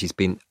 and she's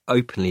been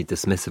openly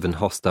dismissive and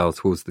hostile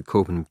towards the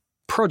Corbyn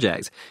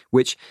project,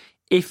 which,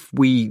 if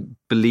we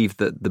believe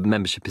that the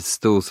membership is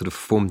still sort of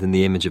formed in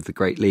the image of the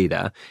great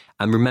leader,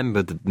 and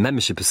remember the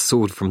membership has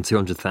soared from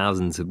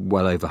 200,000 to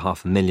well over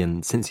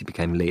 500,000 since he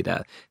became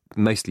leader,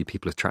 mostly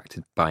people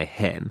attracted by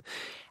him.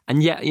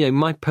 And yet, you know,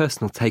 my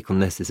personal take on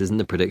this isn't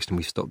a prediction,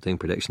 we've stopped doing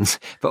predictions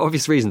for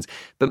obvious reasons,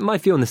 but my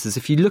view on this is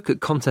if you look at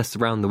contests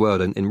around the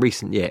world in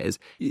recent years,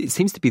 it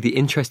seems to be the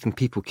interesting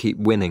people keep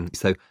winning.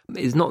 So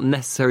it's not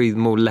necessarily the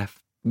more left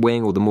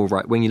wing or the more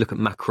right wing. You look at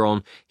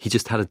Macron, he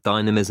just had a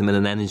dynamism and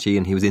an energy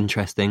and he was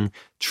interesting.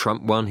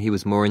 Trump won, he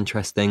was more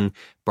interesting.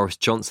 Boris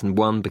Johnson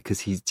won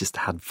because he just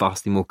had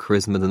vastly more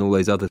charisma than all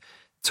those other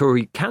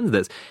Tory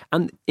candidates.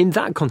 And in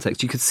that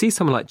context, you could see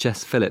someone like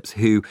Jess Phillips,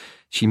 who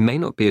she may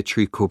not be a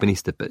true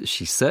Corbynista, but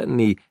she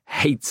certainly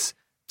hates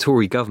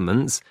Tory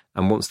governments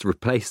and wants to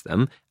replace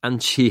them.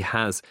 And she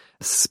has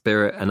a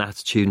spirit and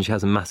attitude, and she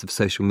has a massive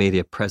social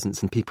media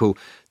presence, and people,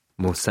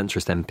 more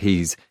centrist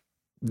MPs,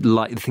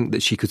 like to think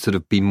that she could sort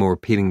of be more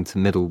appealing to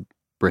Middle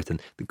Britain.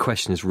 The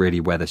question is really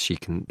whether she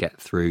can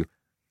get through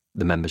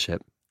the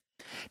membership.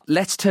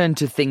 Let's turn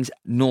to things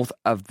north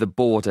of the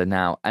border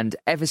now. And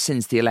ever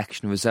since the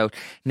election result,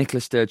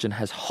 Nicola Sturgeon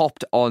has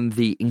hopped on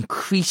the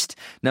increased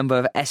number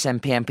of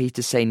SNP MPs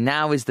to say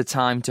now is the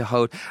time to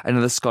hold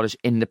another Scottish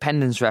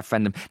independence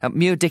referendum. Now,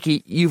 Muir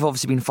Dickey, you've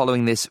obviously been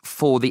following this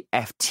for the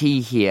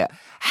FT here.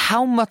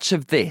 How much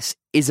of this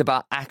is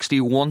about actually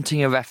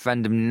wanting a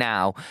referendum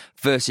now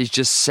versus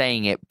just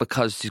saying it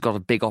because she's got a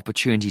big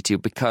opportunity to?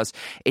 Because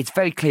it's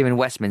very clear in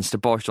Westminster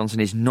Boris Johnson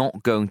is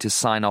not going to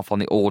sign off on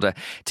the order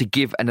to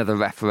give another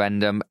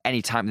referendum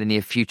anytime in the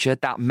near future.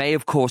 That may,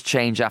 of course,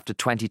 change after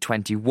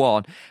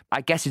 2021.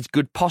 I guess it's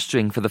good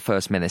posturing for the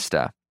First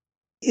Minister.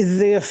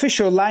 The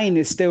official line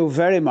is still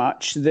very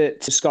much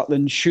that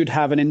Scotland should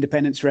have an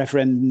independence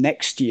referendum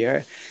next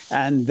year,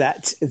 and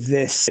that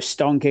this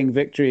stonking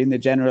victory in the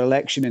general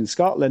election in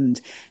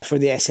Scotland for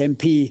the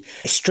SNP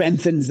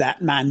strengthens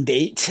that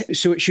mandate,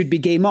 so it should be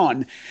game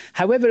on.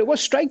 However, it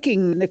was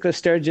striking Nicola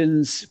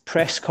Sturgeon's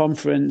press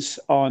conference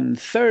on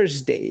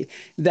Thursday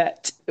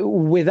that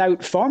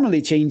without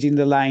formally changing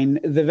the line,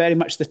 very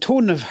much the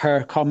tone of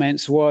her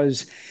comments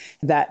was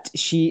that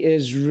she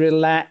is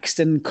relaxed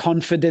and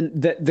confident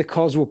that the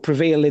cause will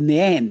prevail in the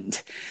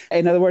end.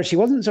 In other words, she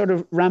wasn't sort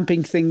of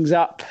ramping things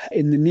up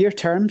in the near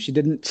term. She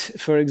didn't,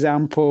 for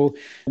example,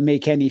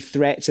 make any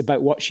threats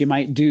about what she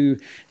might do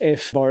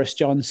if Boris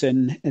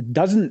Johnson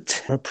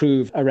doesn't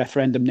approve a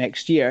referendum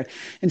next year.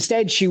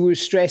 Instead, she was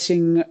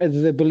stressing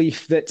the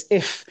belief that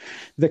if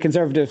the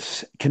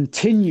Conservatives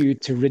continue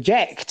to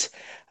reject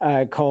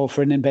a call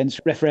for an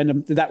independence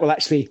referendum, that will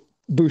actually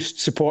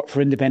boost support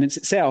for independence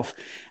itself.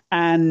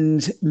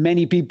 And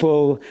many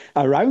people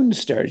around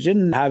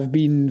Sturgeon have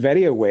been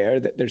very aware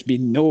that there's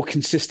been no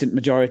consistent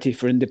majority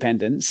for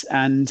independence,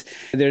 and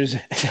there's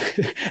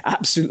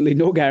absolutely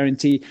no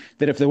guarantee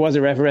that if there was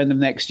a referendum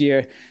next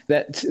year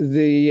that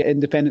the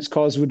independence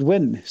cause would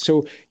win.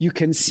 So you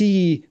can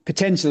see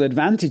potential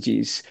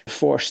advantages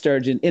for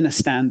Sturgeon in a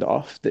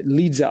standoff that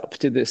leads up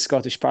to the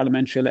Scottish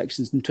parliamentary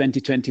elections in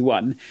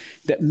 2021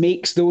 that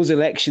makes those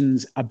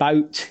elections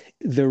about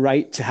the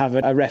right to have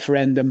a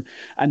referendum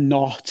and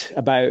not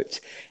about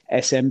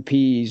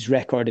SNP's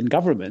record in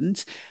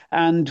government,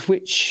 and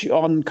which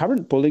on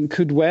current polling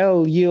could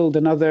well yield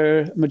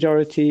another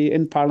majority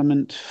in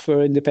Parliament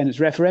for independence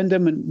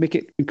referendum and make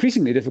it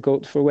increasingly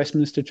difficult for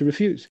Westminster to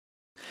refuse.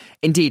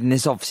 Indeed, and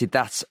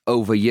that's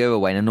over a year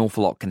away and an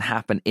awful lot can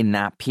happen in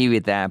that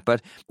period there.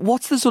 But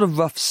what's the sort of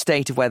rough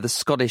state of where the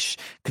Scottish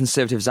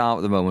Conservatives are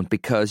at the moment?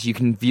 Because you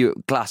can view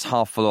it glass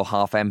half full or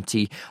half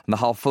empty. On the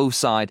half full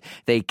side,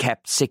 they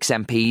kept 6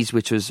 MPs,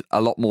 which was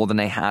a lot more than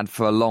they had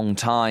for a long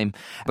time.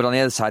 But on the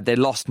other side, they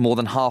lost more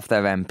than half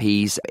their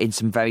MPs in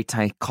some very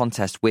tight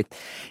contests with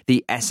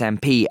the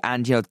SNP.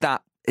 And,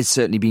 that is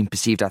certainly being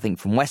perceived, I think,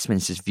 from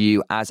Westminster's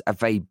view as a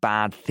very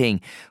bad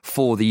thing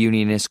for the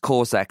unionist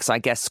cause there, because I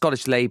guess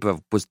Scottish Labour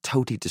was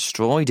totally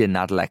destroyed in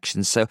that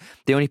election. So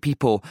the only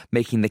people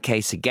making the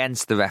case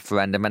against the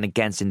referendum and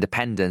against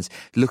independence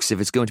looks as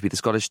if it's going to be the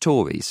Scottish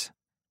Tories.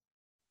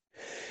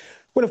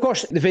 Well, of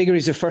course, the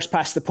vagaries of first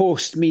past the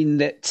post mean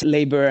that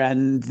Labour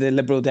and the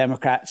Liberal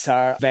Democrats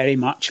are very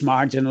much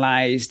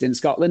marginalised in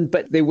Scotland,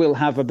 but they will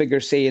have a bigger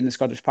say in the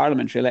Scottish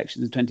parliamentary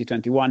elections in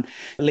 2021.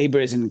 Labour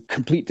is in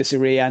complete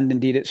disarray, and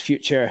indeed its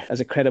future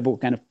as a credible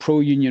kind of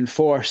pro-union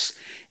force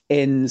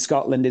in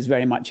Scotland is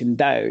very much in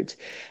doubt.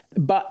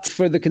 But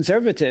for the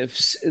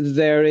Conservatives,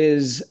 there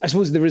is, I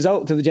suppose, the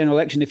result of the general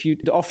election. If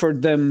you'd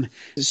offered them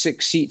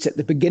 6 seats at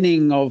the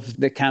beginning of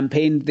the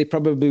campaign, they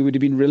probably would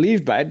have been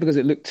relieved by it because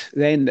it looked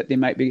then that they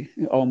might be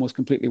almost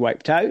completely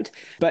wiped out.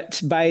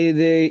 But by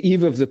the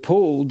eve of the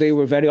poll, they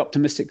were very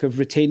optimistic of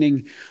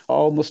retaining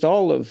almost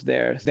all of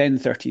their then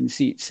 13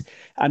 seats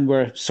and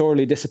were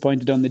sorely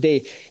disappointed on the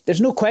day.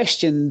 There's no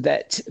question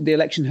that the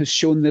election has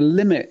shown the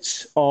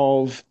limits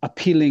of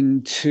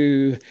appealing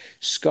to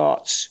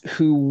Scots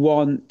who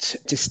want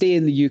to stay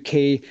in the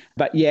UK,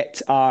 but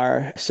yet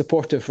are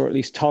supportive or at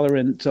least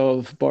tolerant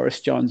of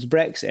Boris Johnson's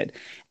Brexit.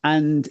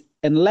 And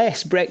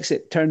unless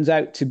Brexit turns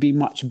out to be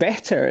much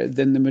better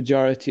than the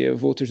majority of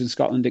voters in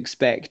Scotland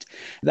expect,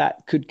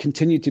 that could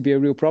continue to be a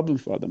real problem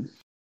for them.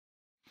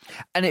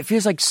 And it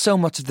feels like so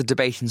much of the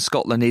debate in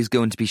Scotland is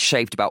going to be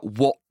shaped about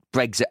what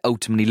Brexit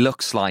ultimately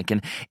looks like.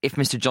 And if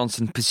Mr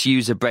Johnson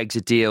pursues a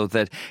Brexit deal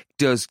that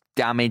does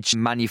damage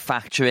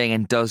manufacturing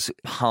and does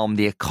harm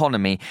the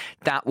economy,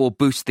 that will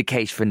boost the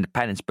case for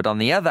independence. But on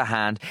the other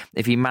hand,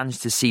 if he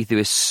managed to see through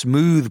a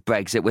smooth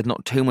Brexit with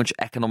not too much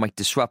economic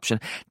disruption,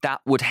 that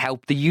would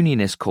help the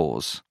unionist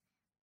cause.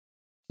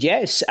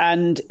 Yes,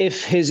 and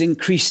if his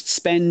increased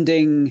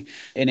spending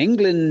in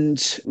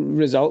England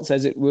results,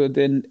 as it would,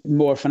 in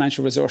more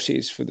financial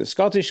resources for the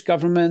Scottish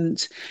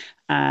government,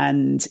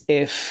 and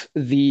if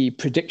the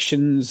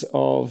predictions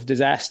of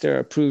disaster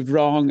are proved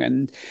wrong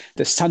and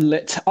the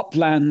sunlit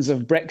uplands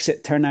of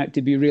Brexit turn out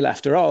to be real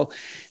after all,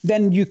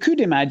 then you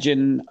could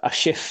imagine a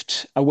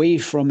shift away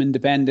from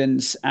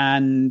independence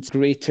and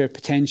greater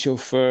potential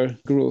for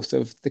growth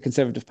of the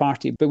Conservative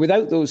Party. But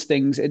without those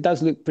things, it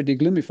does look pretty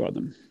gloomy for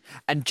them.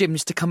 And Jim,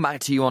 just to come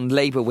back to you on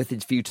Labour with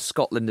its view to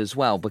Scotland as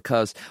well,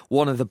 because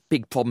one of the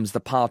big problems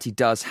the party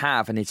does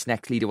have and its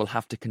next leader will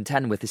have to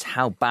contend with is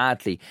how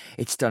badly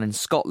it's done in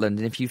Scotland.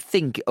 And if you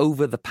think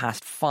over the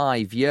past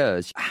 5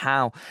 years,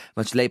 how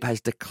much Labour has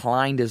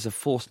declined as a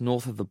force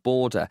north of the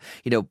border,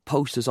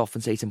 posters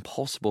often say it's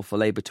impossible for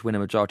Labour to win a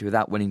majority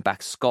without winning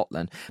back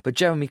Scotland. But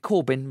Jeremy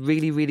Corbyn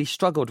really, really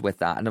struggled with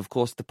that. And of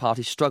course, the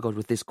party struggled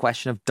with this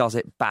question of does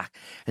it back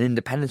an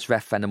independence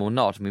referendum or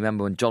not? And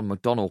remember when John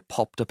McDonnell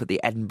popped up at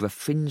the Edinburgh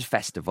Fringe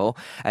Festival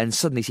and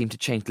suddenly seemed to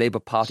change Labour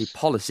Party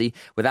policy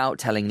without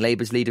telling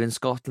Labour's leader in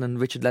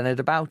Scotland, Richard Leonard,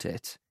 about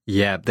it.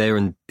 Yeah, they're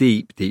in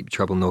deep, deep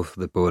trouble north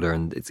of the border,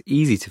 and it's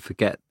easy to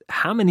forget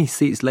how many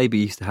seats Labour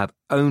used to have.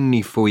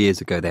 Only 4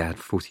 years ago, they had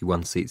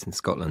 41 seats in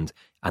Scotland,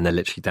 and they're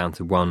literally down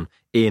to one.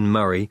 Ian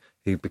Murray,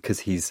 who,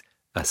 because he's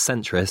a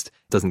centrist,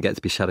 doesn't get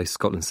to be Shadow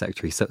Scotland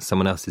Secretary, so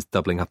someone else is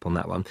doubling up on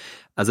that one.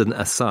 As an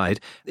aside,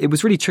 it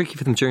was really tricky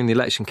for them during the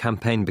election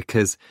campaign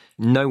because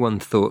no one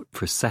thought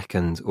for a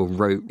second or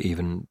wrote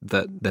even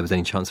that there was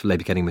any chance for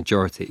Labour getting a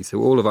majority.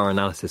 So all of our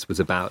analysis was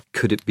about,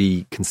 could it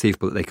be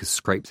conceivable that they could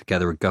scrape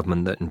together a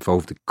government that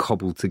involved a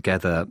cobbled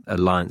together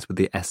alliance with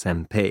the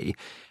SNP?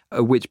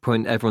 At which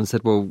point everyone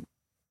said, well,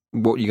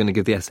 what are you going to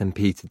give the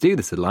SNP to do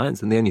this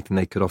alliance? And the only thing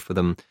they could offer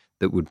them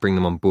that would bring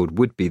them on board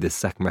would be this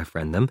second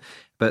referendum.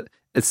 But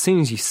as soon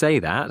as you say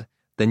that,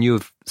 then you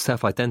have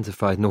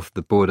self-identified north of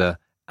the border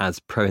as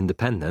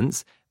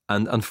pro-independence,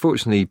 And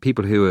unfortunately,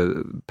 people who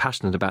are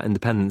passionate about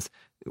independence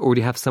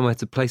already have somewhere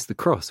to place the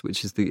cross,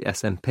 which is the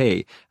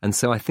SNP. And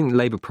so I think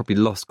Labour probably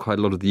lost quite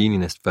a lot of the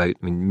unionist vote.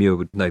 I mean, Muir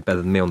would know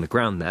better than me on the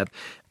ground there.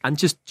 And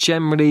just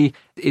generally,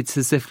 it's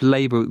as if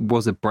Labour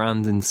was a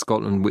brand in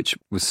Scotland which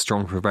was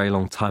strong for a very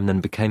long time, then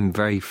became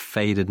very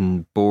faded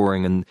and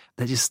boring. And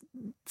they're just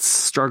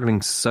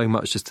struggling so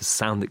much just to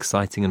sound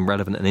exciting and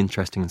relevant and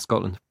interesting in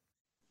Scotland.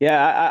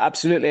 Yeah,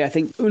 absolutely. I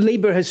think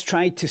Labour has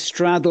tried to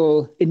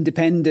straddle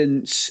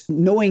independence,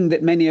 knowing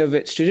that many of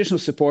its traditional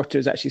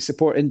supporters actually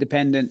support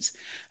independence.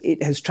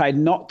 It has tried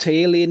not to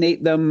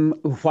alienate them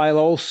while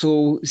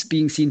also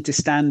being seen to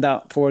stand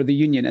up for the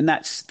union. And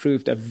that's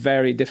proved a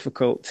very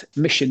difficult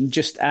mission,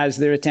 just as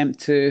their attempt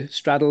to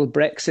straddle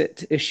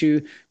Brexit issue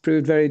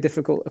proved very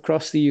difficult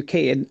across the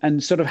UK.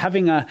 And sort of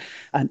having an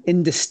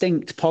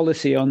indistinct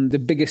policy on the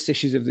biggest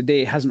issues of the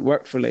day hasn't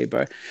worked for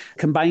Labour,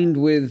 combined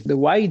with the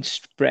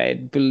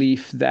widespread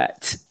belief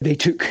that they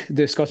took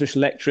the Scottish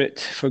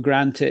electorate for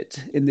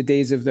granted in the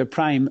days of their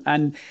prime.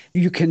 And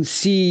you can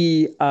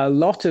see a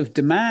lot of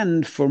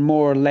demand for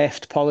more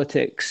left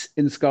politics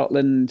in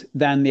Scotland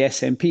than the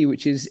SNP,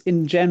 which is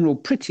in general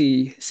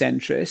pretty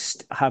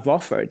centrist, have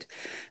offered.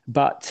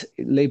 But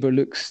Labour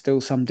looks still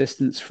some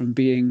distance from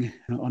being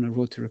on a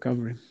road to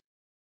recovery.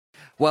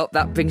 Well,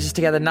 that brings us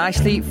together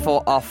nicely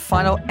for our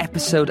final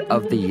episode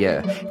of the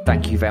year.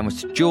 Thank you very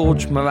much to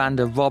George,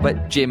 Miranda,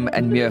 Robert, Jim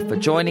and Muir for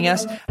joining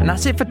us. And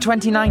that's it for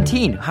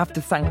 2019. I have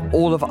to thank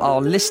all of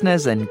our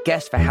listeners and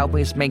guests for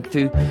helping us make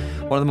through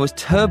one of the most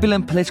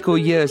turbulent political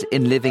years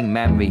in living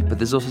memory. But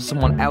there's also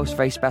someone else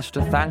very special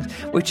to thank,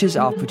 which is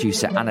our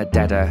producer, Anna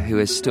Dedder, who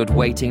has stood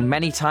waiting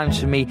many times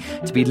for me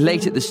to be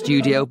late at the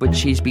studio, but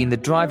she's been the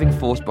driving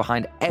force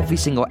behind every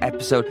single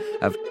episode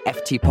of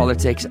FT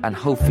Politics, and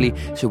hopefully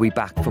she'll be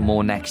back for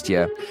more next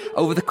year.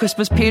 Over the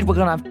Christmas period, we're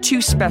going to have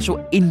 2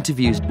 special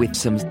interviews with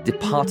some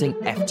departing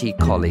FT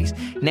colleagues.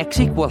 Next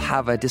week, we'll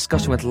have a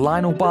discussion with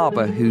Lionel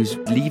Barber, who's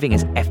leaving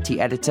as FT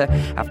editor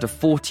after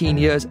 14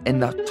 years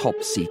in the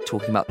top seat,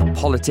 talking about the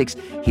politics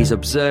he's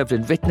observed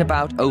and written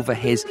about over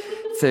his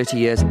 30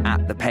 years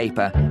at the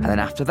paper. And then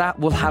after that,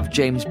 we'll have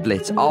James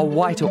Blitz, our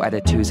Whitehall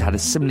editor, who's had a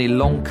similarly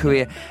long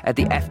career at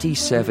the FT,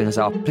 serving as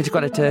our political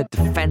editor,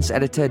 defence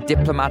editor,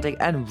 diplomatic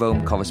and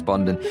Rome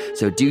correspondent.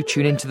 So do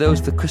tune into those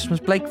for the Christmas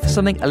break for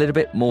something a little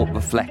bit more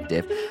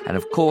reflective. And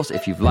of course,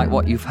 if you've liked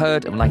what you've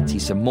heard and would like to see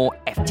some more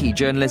FT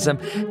journalism,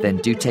 then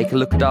do take a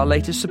look at our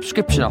latest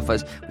subscription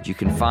offers, which you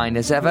can find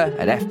as ever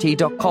at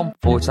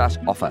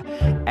ft.com/offer.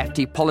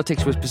 FT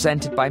Politics was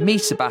presented by me,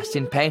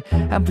 Sebastian Payne,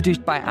 and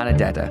produced by Anna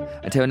Dedder.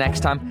 Until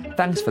next time,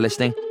 thanks for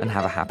listening and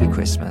have a happy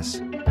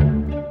Christmas.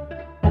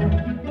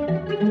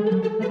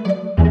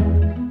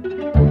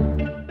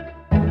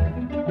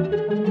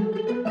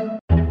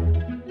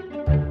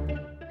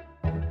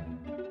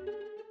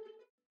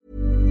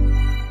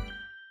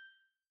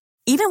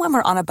 Even when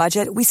we're on a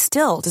budget, we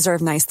still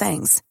deserve nice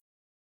things.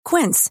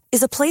 Quince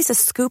is a place to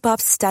scoop up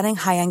stunning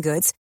high-end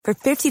goods for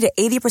 50 to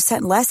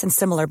 80% less than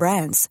similar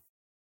brands.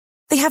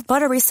 They have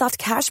buttery soft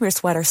cashmere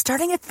sweaters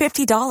starting at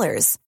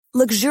 $50,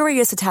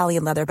 luxurious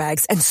Italian leather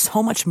bags, and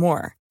so much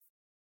more.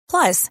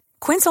 Plus,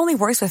 Quince only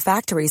works with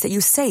factories that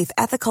use safe,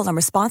 ethical, and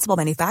responsible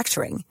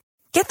manufacturing.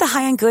 Get the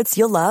high-end goods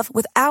you'll love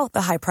without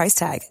the high price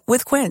tag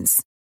with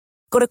Quince.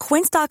 Go to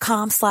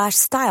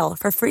quince.com/style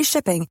for free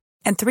shipping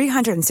and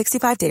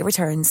 365-day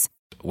returns.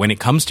 When it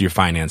comes to your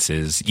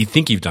finances, you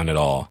think you've done it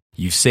all.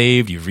 You've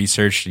saved, you've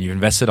researched, and you've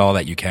invested all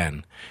that you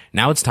can.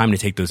 Now it's time to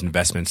take those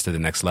investments to the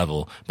next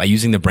level by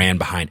using the brand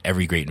behind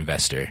every great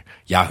investor,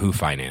 Yahoo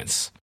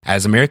Finance.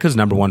 As America's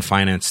 #1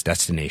 finance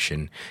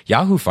destination,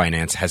 Yahoo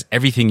Finance has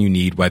everything you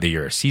need, whether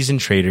you're a seasoned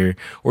trader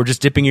or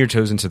just dipping your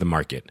toes into the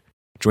market.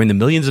 Join the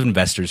millions of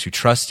investors who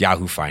trust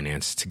Yahoo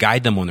Finance to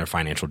guide them on their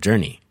financial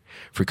journey.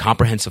 For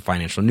comprehensive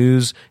financial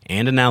news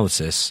and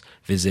analysis,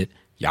 visit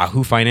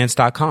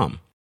yahoofinance.com.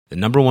 The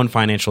 #1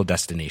 financial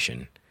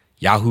destination,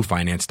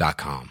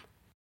 yahoofinance.com.